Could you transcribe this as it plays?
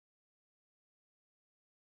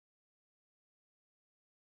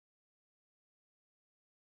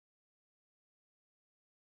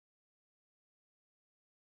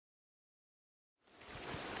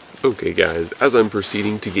Okay guys, as I'm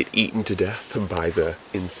proceeding to get eaten to death by the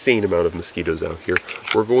insane amount of mosquitoes out here,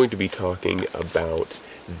 we're going to be talking about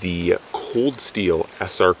the Cold Steel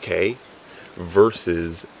SRK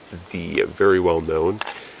versus the very well known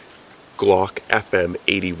Glock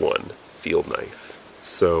FM-81 Field Knife.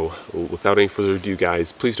 So without any further ado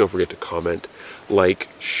guys, please don't forget to comment, like,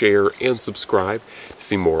 share, and subscribe to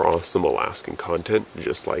see more awesome Alaskan content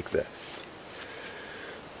just like this.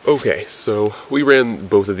 Okay, so we ran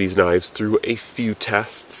both of these knives through a few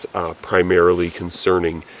tests, primarily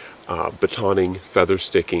concerning batoning, feather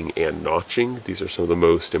sticking, and notching. These are some of the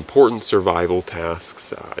most important survival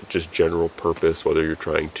tasks, just general purpose, whether you're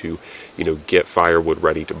trying to, get firewood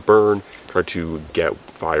ready to burn, try to get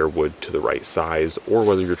firewood to the right size, or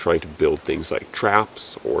whether you're trying to build things like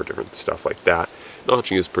traps or different stuff like that.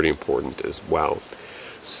 Notching is pretty important as well.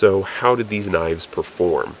 So how did these knives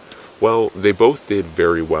perform? Well, they both did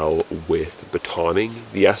very well with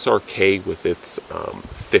batoning. The SRK, with its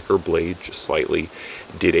thicker blade, just slightly,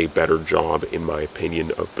 did a better job, in my opinion,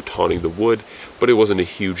 of batoning the wood, but it wasn't a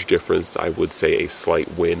huge difference. I would say a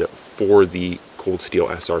slight win for the Cold Steel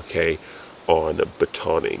SRK on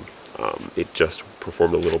batoning. It just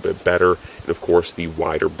performed a little bit better, and of course the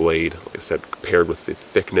wider blade, like I said, paired with the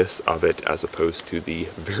thickness of it as opposed to the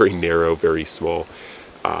very narrow, very small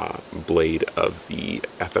blade of the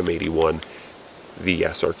FM-81, the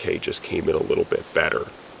SRK just came in a little bit better.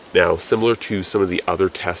 Now, similar to some of the other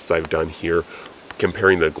tests I've done here,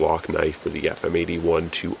 comparing the Glock knife or the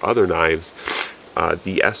FM-81 to other knives,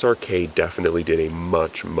 the SRK definitely did a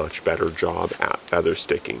much better job at feather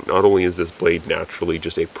sticking. Not only is this blade naturally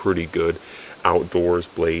just a pretty good outdoors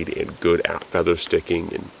blade and good at feather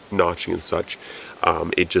sticking and notching and such,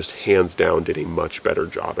 it just hands down did a much better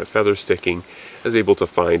job at feather sticking. I was able to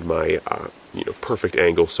find my perfect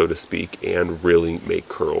angle, so to speak, and really make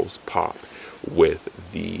curls pop with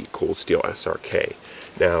the Cold Steel SRK.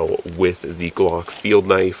 Now, with the Glock Field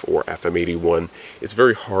Knife or FM-81, it's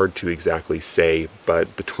very hard to exactly say,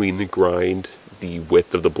 but between the grind, the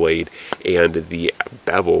width of the blade, and the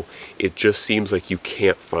bevel, it just seems like you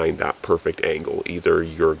can't find that perfect angle. Either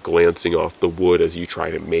you're glancing off the wood as you try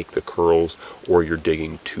to make the curls, or you're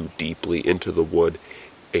digging too deeply into the wood.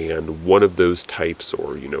 And one of those types,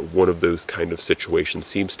 or one of those kind of situations,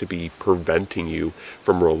 seems to be preventing you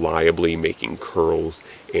from reliably making curls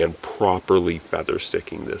and properly feather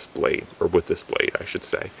sticking this blade, or with this blade I should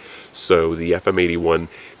say. So the FM-81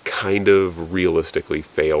 kind of realistically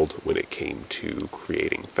failed when it came to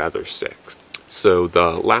creating feather sticks. So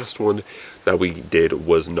the last one that we did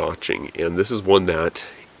was notching, and this is one that,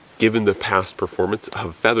 given the past performance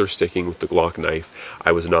of feather sticking with the Glock knife,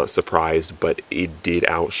 I was not surprised, but it did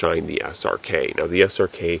outshine the SRK. Now, the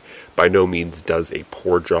SRK by no means does a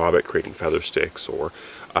poor job at creating feather sticks or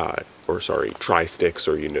tri-sticks,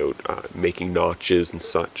 or making notches and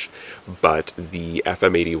such, but the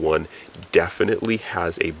FM-81 definitely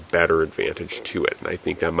has a better advantage to it, and I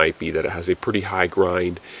think that might be that it has a pretty high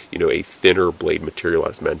grind, a thinner blade material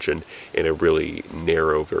as mentioned, and a really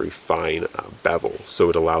narrow, very fine bevel, so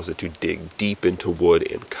it allows it to dig deep into wood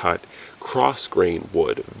and cut cross-grain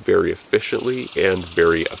wood very efficiently and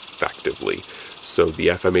very effectively. So the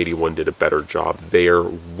FM-81 did a better job there,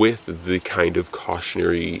 with the kind of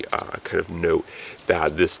cautionary kind of note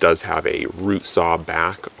that this does have a root saw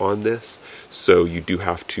back on this, so you do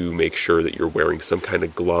have to make sure that you're wearing some kind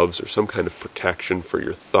of gloves or some kind of protection for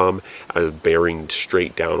your thumb, as bearing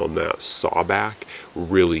straight down on that saw back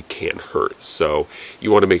really can hurt. So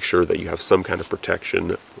you want to make sure that you have some kind of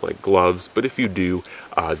protection like gloves, but if you do,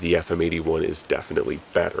 the FM-81 is definitely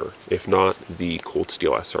better. If not, the Cold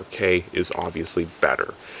Steel SRK is obviously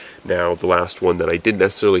better. Now, the last one that I didn't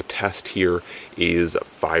necessarily test here is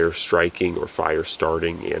fire striking or fire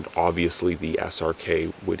starting, and obviously the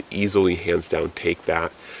SRK would easily, hands down, take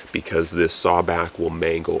that, because this sawback will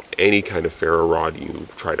mangle any kind of ferro rod you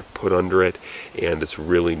try to put under it, and it's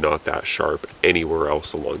really not that sharp anywhere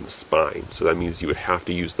else along the spine. So that means you would have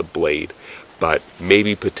to use the blade, but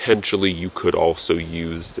maybe potentially you could also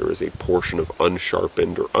use, there is a portion of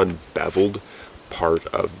unsharpened or unbeveled part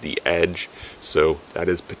of the edge, so that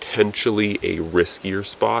is potentially a riskier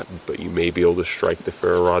spot, but you may be able to strike the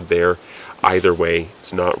ferro rod there. Either way,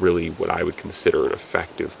 it's not really what I would consider an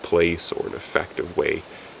effective place or an effective way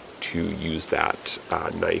to use that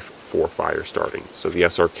knife for fire starting. So the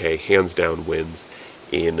SRK hands down wins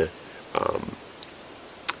in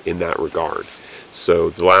that regard. So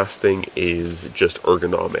the last thing is just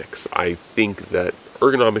ergonomics. I think that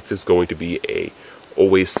ergonomics is going to be a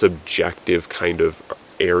always subjective kind of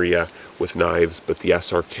area with knives, but the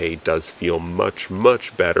SRK does feel much,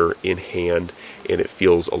 much better in hand, and it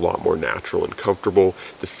feels a lot more natural and comfortable.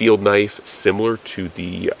 The field knife, similar to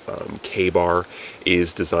the K-bar,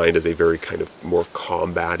 is designed as a very kind of more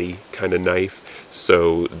combat-y kind of knife,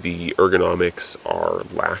 so the ergonomics are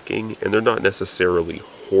lacking, and they're not necessarily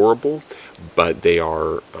horrible, but they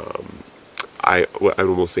are I would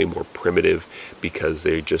almost say more primitive, because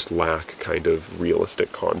they just lack kind of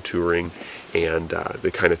realistic contouring and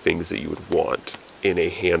the kind of things that you would want in a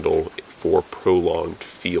handle for prolonged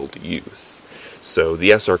field use. So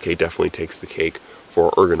the SRK definitely takes the cake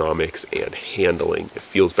for ergonomics and handling. It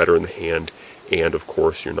feels better in the hand, and of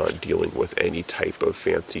course you're not dealing with any type of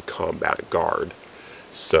fancy combat guard.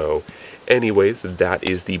 So anyways, that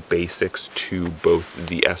is the basics to both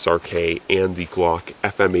the SRK and the Glock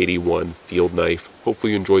FM-81 Field Knife.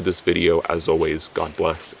 Hopefully you enjoyed this video. As always, God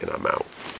bless, and I'm out.